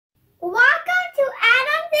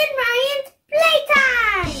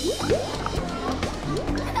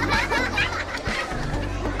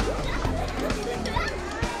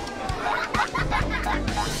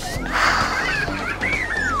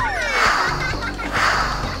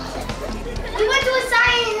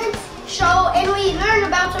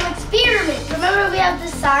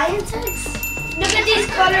science eggs? Look at these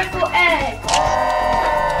colorful eggs.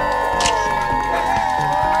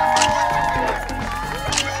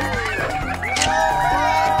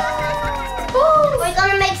 Ooh, we're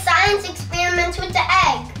gonna make science experiments with the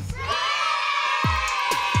eggs.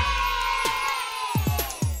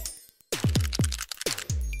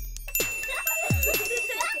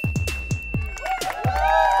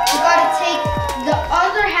 You gotta take the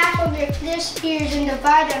other half of your clear spheres and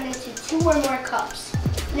divide them into 2 or more cups.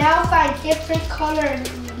 Now find different colored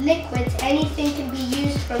liquids. Anything can be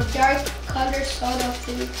used from dark color soda,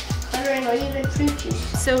 food coloring, or even fruit juice.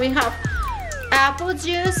 So we have apple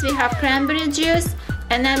juice, we have cranberry juice,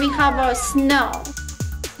 and then we have our snow.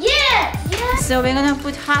 Yes! Yes! So we're gonna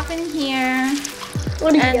put half in here,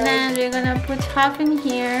 and then we're gonna put half in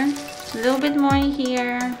here, a little bit more in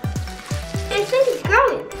here. It's really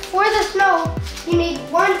growing. For the snow, you need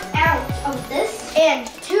 1 ounce of this and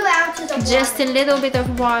 2 ounces of water. Just a little bit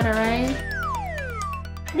of water, right?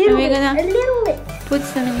 A little and we're gonna bit, a little bit. Put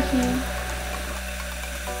some in here.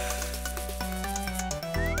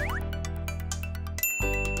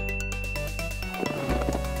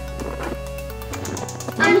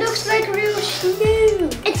 It looks like real snow.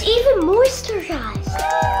 It's even moisturized.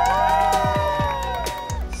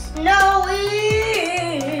 Snowy.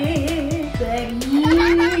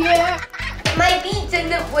 My beets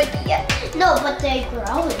isn't woody yet. No, but they're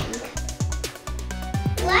growing.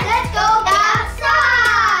 Let's go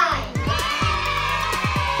outside.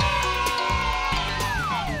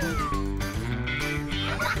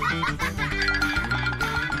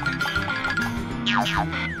 I'm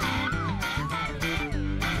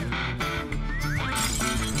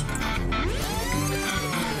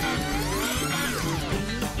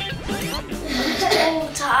so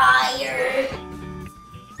tired.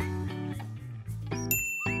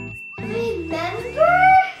 Remember?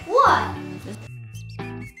 What?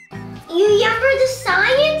 You remember the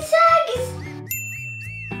science eggs?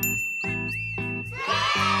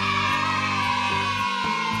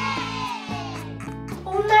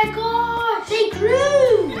 Oh my gosh, they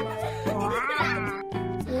grew!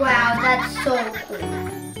 Wow, that's so cool.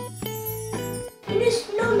 And the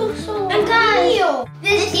snow looks so real.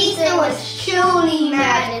 This Easter was truly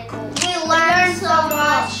magical. We learned so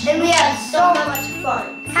much and we had so much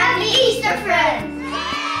fun. Happy Easter, friends!